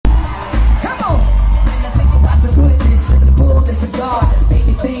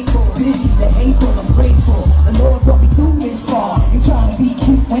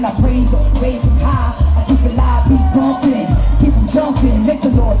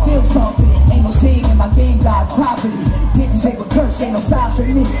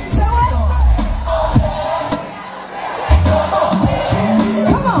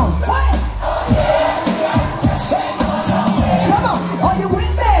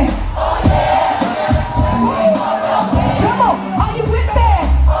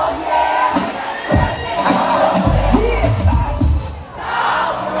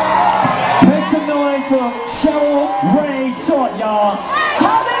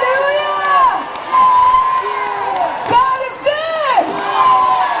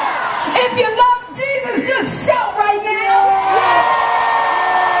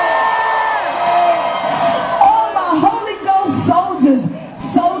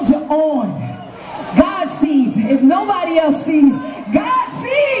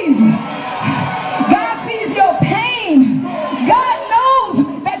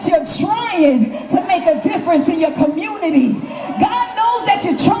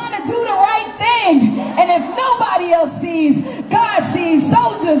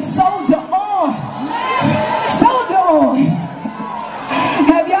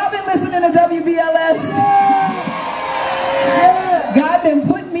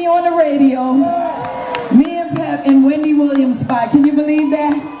on the radio. Me and Pep and Wendy Williams spot. Can you believe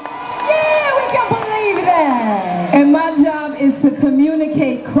that? Yeah, we can believe that. And my job is to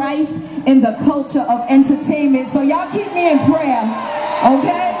communicate Christ in the culture of entertainment. So y'all keep me in prayer,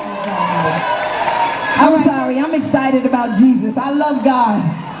 okay? I'm sorry, I'm excited about Jesus. I love God.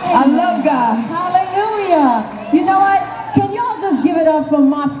 I love God. Hallelujah. You know what? Can y'all just give it up for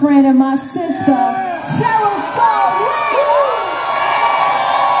my friend and my sister, Cheryl Salt. Yeah!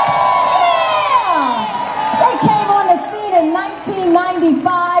 They came on the scene in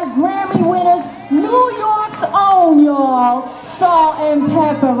 1995, Grammy winners, New York's own, y'all, Salt and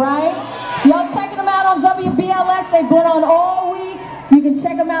Pepper, right? Y'all checking them out on WBLS. They've been on all week. You can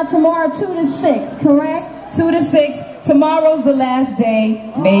check them out tomorrow, 2 to 6, correct? 2 to 6. Tomorrow's the last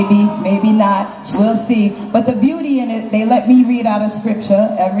day. Maybe, maybe not. We'll see. But the beauty in it, they let me read out a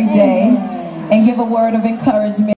scripture every day and give a word of encouragement.